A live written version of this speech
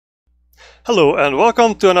Hello and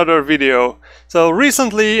welcome to another video. So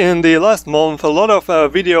recently in the last month a lot of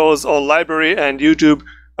videos on library and YouTube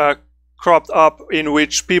cropped up in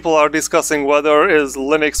which people are discussing whether is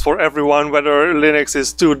Linux for everyone, whether Linux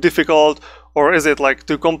is too difficult or is it like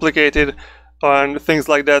too complicated and things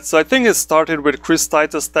like that. So I think it started with Chris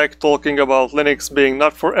Titus Tech talking about Linux being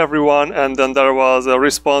not for everyone, and then there was a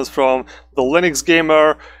response from the Linux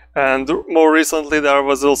Gamer. And more recently there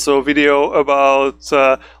was also a video about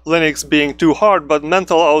Linux being too hard, but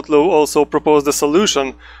Mental Outlaw also proposed a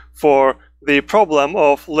solution for the problem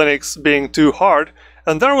of Linux being too hard.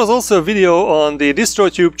 And there was also a video on the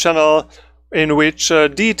DistroTube channel in which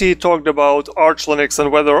DT talked about Archlinux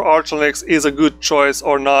and whether Archlinux is a good choice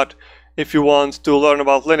or not if you want to learn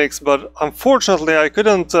about Linux. But unfortunately I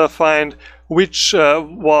couldn't find which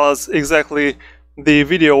was exactly the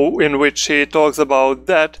video in which he talks about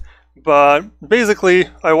that, but basically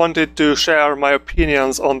I wanted to share my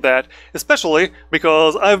opinions on that, especially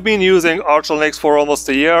because I've been using Archlinux for almost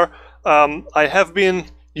a year. I have been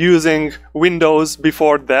using Windows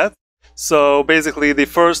before that, so basically the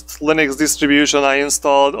first Linux distribution I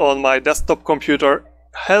installed on my desktop computer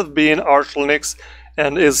has been Archlinux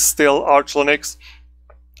and is still Archlinux.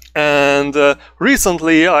 And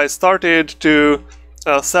recently I started to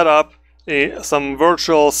set up some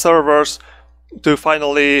virtual servers to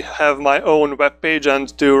finally have my own web page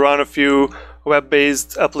and to run a few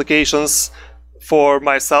web-based applications for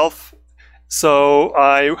myself. So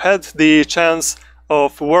I had the chance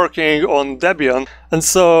of working on Debian, and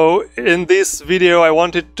so in this video I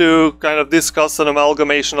wanted to kind of discuss an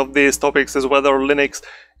amalgamation of these topics, as whether Linux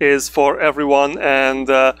is for everyone and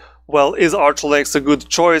well, is Archlinux a good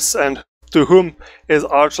choice and to whom is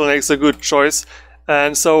Archlinux a good choice.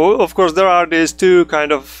 And so, of course, there are these two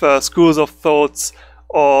kind of schools of thoughts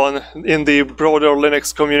in the broader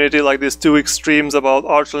Linux community, like these two extremes about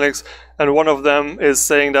Archlinux. And one of them is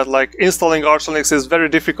saying that like installing Archlinux is very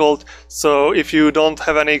difficult. So if you don't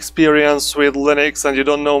have any experience with Linux and you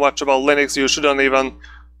don't know much about Linux, you shouldn't even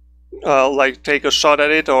like take a shot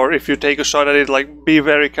at it. Or if you take a shot at it, like be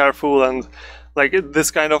very careful and like this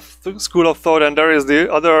kind of school of thought. And there is the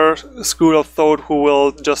other school of thought who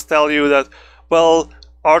will just tell you that, well,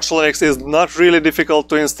 Archlinux is not really difficult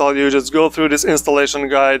to install. You just go through this installation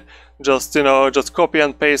guide, just copy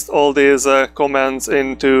and paste all these commands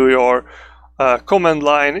into your command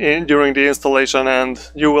line during the installation, and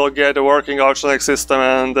you will get a working Archlinux system.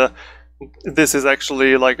 And this is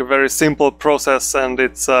actually like a very simple process, and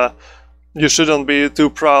it's you shouldn't be too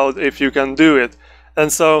proud if you can do it. And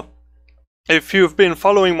so, if you've been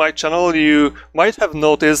following my channel, you might have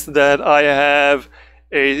noticed that I have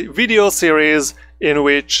a video series in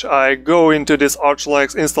which I go into this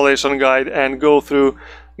Archlinux installation guide and go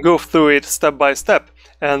through it step by step,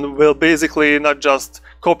 and we'll basically not just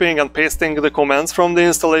copying and pasting the commands from the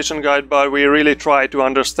installation guide, but we really try to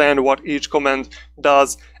understand what each command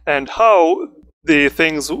does and how the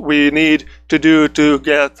things we need to do to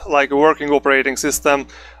get like a working operating system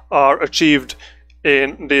are achieved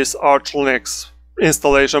in this Archlinux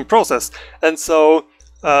installation process. And so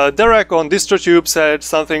Derek on DistroTube said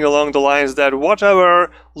something along the lines that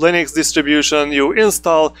whatever Linux distribution you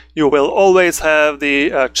install, you will always have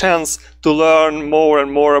the chance to learn more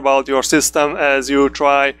and more about your system as you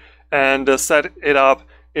try and set it up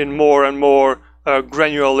in more and more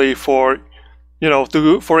granularly for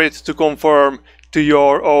it to conform to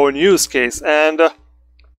your own use case. And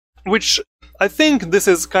which I think this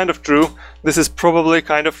is kind of true. This is probably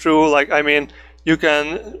kind of true. Like, I mean, you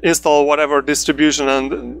can install whatever distribution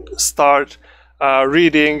and start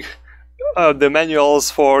reading the manuals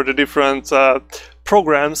for the different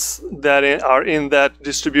programs that are in that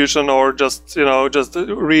distribution, or just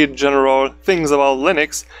read general things about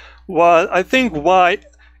Linux. Well, I think why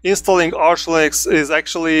installing Archlinux is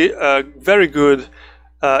actually a very good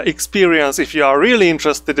experience if you are really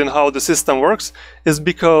interested in how the system works is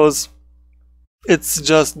because it's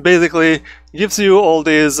just basically gives you all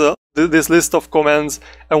these this list of commands,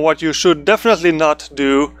 and what you should definitely not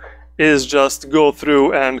do is just go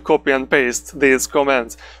through and copy and paste these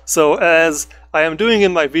commands. So as I am doing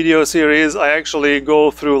in my video series, I actually go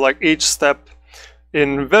through like each step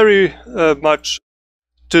in very much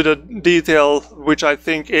to the detail which I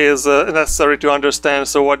think is necessary to understand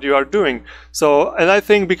so what you are doing. So, and I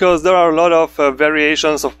think because there are a lot of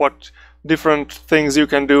variations of what different things you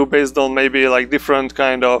can do based on maybe like different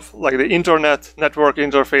kind of like the internet network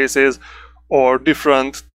interfaces or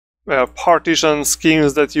different partition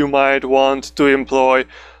schemes that you might want to employ,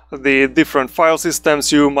 the different file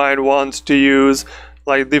systems you might want to use,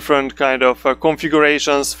 like different kind of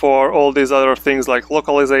configurations for all these other things like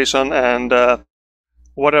localization and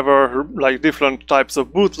whatever, like different types of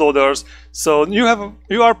bootloaders. So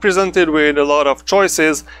you are presented with a lot of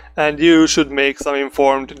choices, and you should make some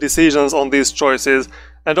informed decisions on these choices.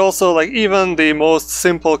 And also, like, even the most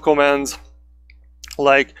simple commands,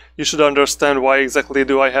 like, you should understand why exactly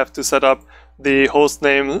do I have to set up the host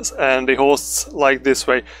names and the hosts like this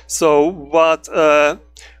way. So what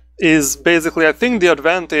is basically, I think, the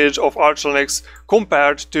advantage of Arch Linux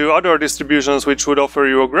compared to other distributions which would offer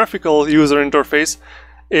you a graphical user interface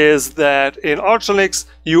is that in Arch Linux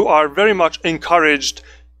you are very much encouraged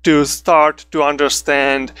to start to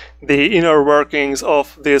understand the inner workings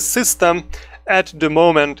of this system from the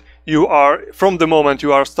moment you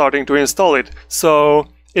are starting to install it. So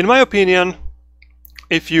in my opinion,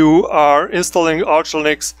 if you are installing Arch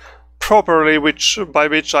Linux properly, by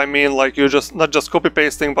which I mean like you just not just copy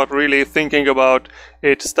pasting but really thinking about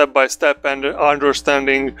it step by step and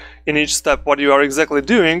understanding in each step what you are exactly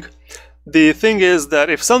doing, the thing is that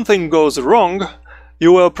if something goes wrong,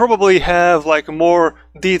 you will probably have like a more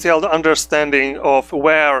detailed understanding of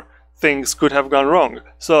where things could have gone wrong.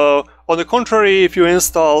 So on the contrary, if you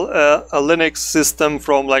install a Linux system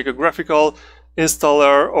from like a graphical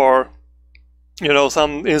installer or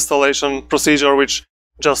some installation procedure which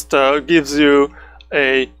just gives you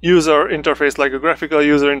a user interface, like a graphical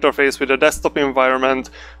user interface with a desktop environment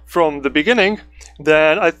from the beginning,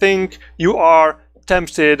 then I think you are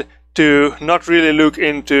tempted to not really look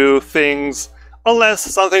into things unless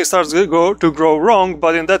something starts to grow wrong,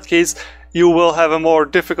 but in that case you will have a more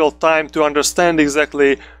difficult time to understand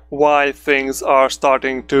exactly why things are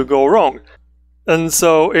starting to go wrong. And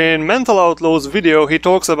so in Mental Outlaw's video, he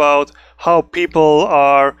talks about how people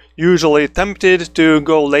are usually tempted to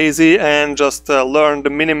go lazy and just learn the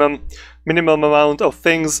minimum amount of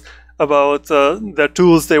things about the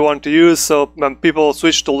tools they want to use. So when people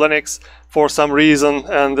switch to Linux for some reason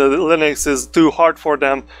and Linux is too hard for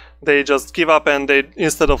them, they just give up, and they,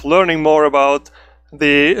 instead of learning more about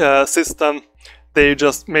the system, they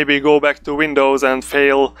just maybe go back to Windows and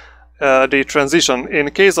fail the transition. In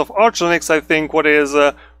case of Arch Linux, I think what is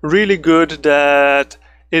really good that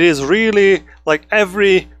it is really like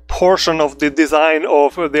every portion of the design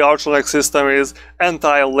of the Arch Linux system is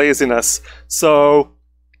anti-laziness. So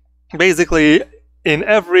basically in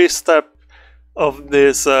every step of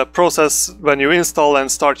this process, when you install and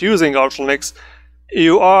start using Arch Linux,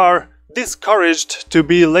 you are discouraged to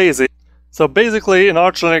be lazy. So basically in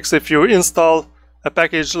Arch Linux, if you install a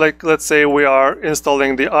package, like let's say we are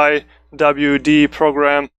installing the IWD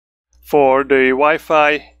program for the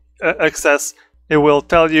Wi-Fi access, it will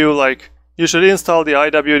tell you like you should install the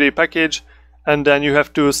IWD package, and then you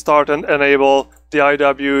have to start and enable the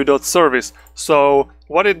IW.service. So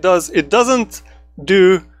what it does, it doesn't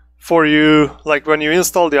do for you, like when you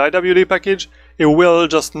install the IWD package, it will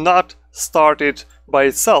just not start it by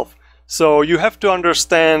itself. So you have to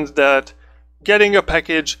understand that getting a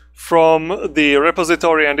package from the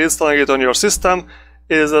repository and installing it on your system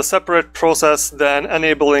is a separate process than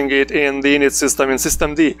enabling it in the init system in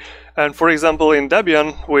systemd. And for example, in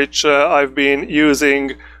Debian, which I've been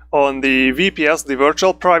using on the VPS, the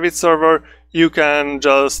virtual private server, you can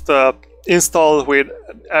just install with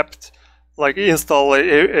apt, like install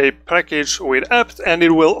a package with apt, and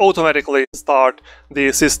it will automatically start the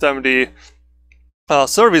systemd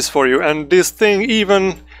service for you. And this thing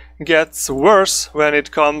even gets worse when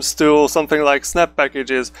it comes to something like snap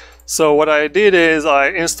packages. So what I did is I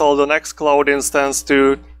installed an Nextcloud instance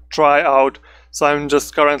to try out. So I'm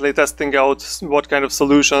just currently testing out what kind of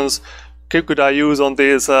solutions could I use on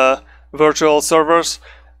these virtual servers.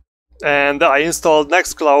 And I installed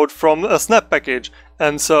Nextcloud from a snap package.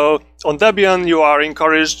 And so on Debian you are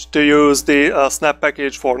encouraged to use the snap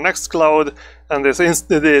package for Nextcloud, and it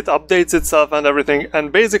updates itself and everything.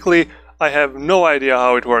 And basically I have no idea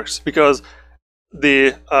how it works, because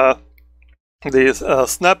the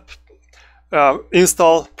snap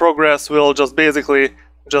install progress will just basically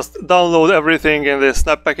just download everything in the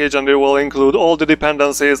snap package, and it will include all the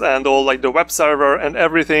dependencies and all like the web server, and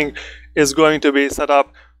everything is going to be set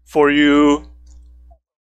up for you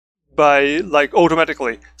by like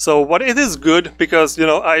automatically. So what it is good, because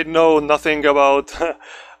I know nothing about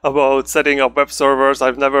about setting up web servers.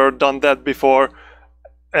 I've never done that before,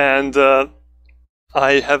 and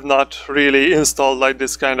I have not really installed like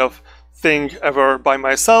this kind of thing ever by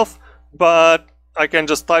myself, but I can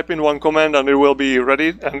just type in one command and it will be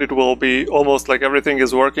ready, and it will be almost like everything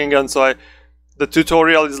is working. And so the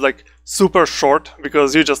tutorial is like super short,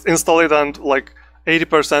 because you just install it and like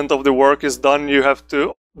 80% of the work is done. You have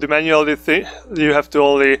to you have to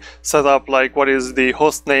only set up like what is the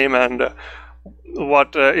host name and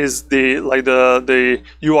what is the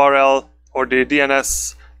URL or the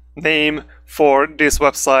DNS name for this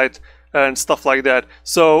website and stuff like that.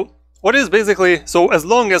 So what is basically, so as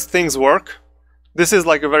long as things work, this is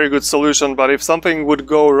like a very good solution. But if something would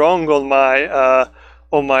go wrong on my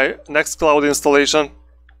Nextcloud installation,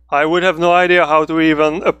 I would have no idea how to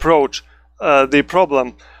even approach the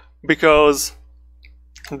problem, because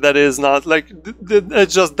that is not like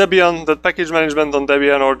it's just Debian, the package management on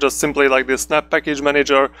Debian, or just simply like the Snap package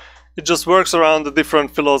manager. It just works around a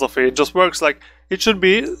different philosophy. It just works like it should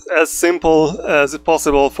be as simple as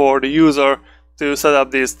possible for the user to set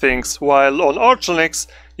up these things. While on Archlex,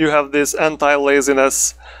 you have this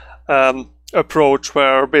anti-laziness approach,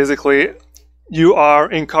 where basically you are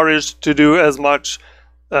encouraged to do as much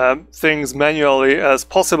things manually as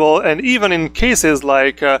possible. And even in cases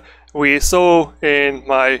like we saw in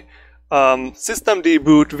my system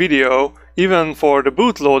deboot video, even for the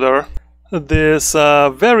bootloader, this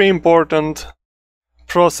very important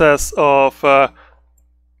process of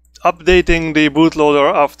updating the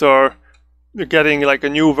bootloader after getting like a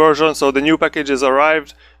new version. So the new package is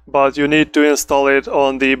arrived, but you need to install it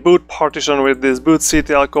on the boot partition with this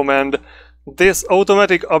bootctl command. This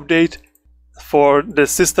automatic update for the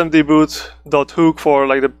system deboot.hook, for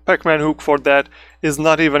like the pacman hook for that, is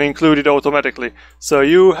not even included automatically. So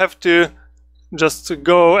you have to just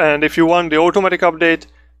go, and if you want the automatic update,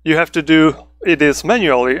 you have to do it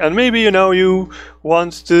manually. And maybe, you know, you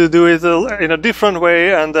want to do it in a different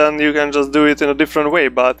way, and then you can just do it in a different way.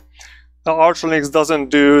 But Archlex doesn't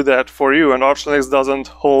do that for you, and Archlex doesn't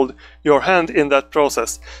hold your hand in that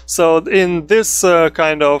process. So in this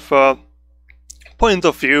kind of point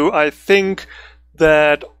of view, I think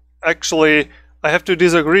that actually I have to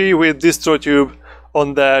disagree with DistroTube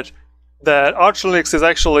on that Archlex is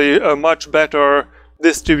actually a much better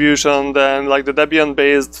distribution than like the Debian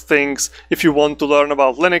based things if you want to learn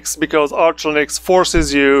about Linux, because Archlex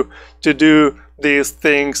forces you to do these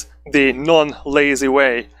things the non-lazy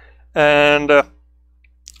way. And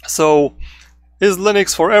so is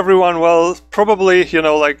Linux for everyone? Well, probably, you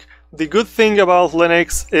know, like the good thing about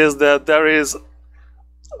Linux is that there is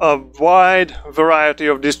a wide variety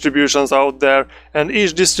of distributions out there, and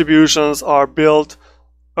each distributions are built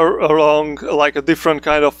along like a different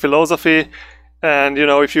kind of philosophy. And you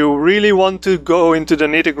know, if you really want to go into the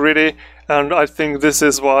nitty-gritty, and I think this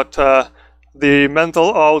is what the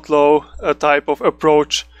mental outlaw type of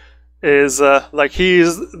approach is, like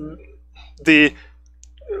it's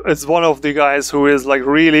one of the guys who is like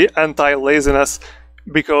really anti-laziness,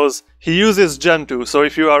 because he uses Gentoo. So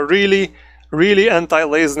if you are really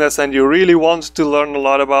anti-laziness and you really want to learn a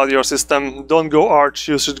lot about your system, don't go Arch,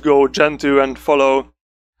 you should go Gentoo and follow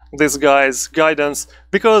this guy's guidance,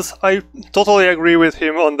 because I totally agree with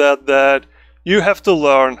him on that you have to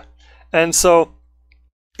learn. And so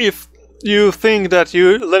if you think that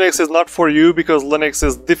Linux is not for you because Linux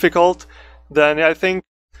is difficult, then I think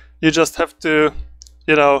you just have to,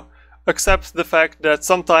 you know, accept the fact that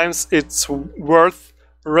sometimes it's worth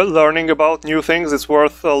learning about new things. It's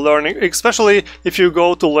worth learning, especially if you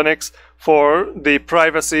go to Linux for the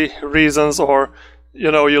privacy reasons, or you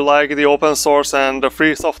know, you like the open source and the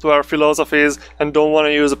free software philosophies and don't want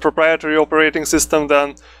to use a proprietary operating system.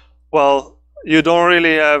 Then, well, you don't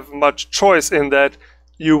really have much choice in that.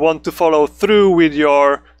 You want to follow through with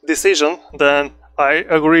your decision, then I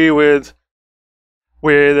agree with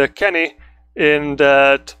Kenny in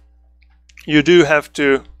that you do have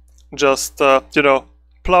to just you know,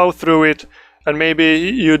 plow through it, and maybe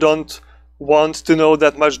you don't want to know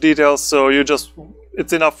that much details, so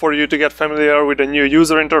it's enough for you to get familiar with a new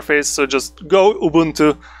user interface. So just go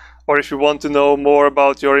Ubuntu, or if you want to know more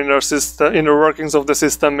about your inner workings of the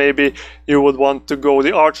system, maybe you would want to go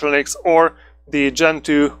the Archlex or the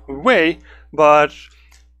Gentoo way. But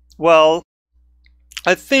well,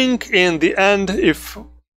 I think in the end, if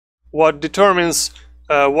what determines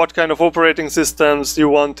what kind of operating systems you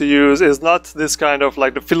want to use is not this kind of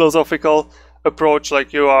like the philosophical approach,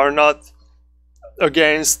 like you are not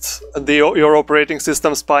against your operating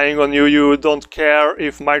system spying on you, you don't care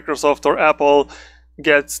if Microsoft or Apple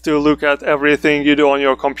gets to look at everything you do on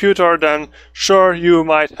your computer, then sure, you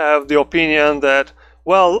might have the opinion that,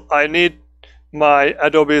 well, I need my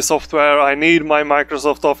Adobe software, I need my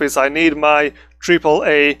Microsoft Office, I need my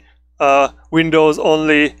AAA Windows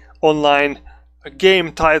only online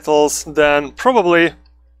game titles, then probably,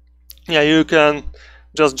 yeah, you can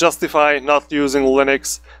just justify not using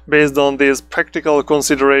Linux based on these practical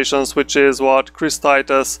considerations, which is what Chris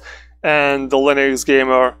Titus and the Linux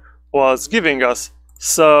Gamer was giving us.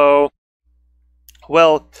 So,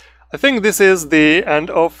 well, I think this is the end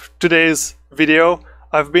of today's video.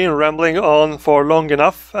 I've been rambling on for long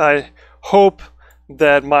enough. I hope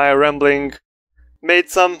that my rambling made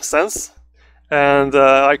some sense, and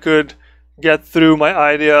I could get through my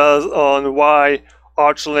ideas on why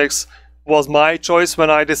Archlex was my choice when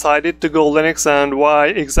I decided to go Linux, and why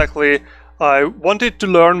exactly I wanted to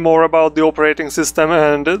learn more about the operating system,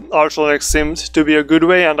 and Archlex seemed to be a good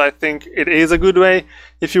way, and I think it is a good way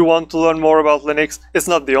if you want to learn more about Linux. It's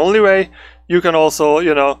not the only way. You can also,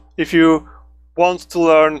 if you want to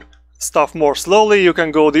learn stuff more slowly, you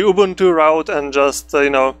can go the Ubuntu route and just,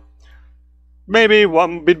 maybe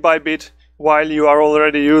one bit by bit, while you are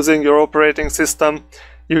already using your operating system,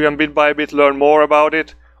 you can bit by bit learn more about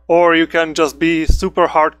it. Or you can just be super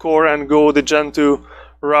hardcore and go the Gen 2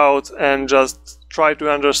 route and just try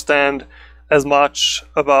to understand as much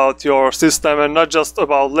about your system, and not just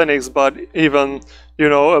about Linux, but even,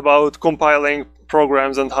 about compiling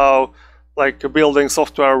programs and how building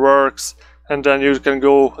software works, and then you can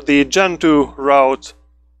go the Gen 2 route.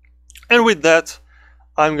 And with that,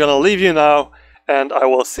 I'm gonna leave you now, and I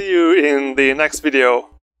will see you in the next video.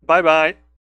 Bye bye!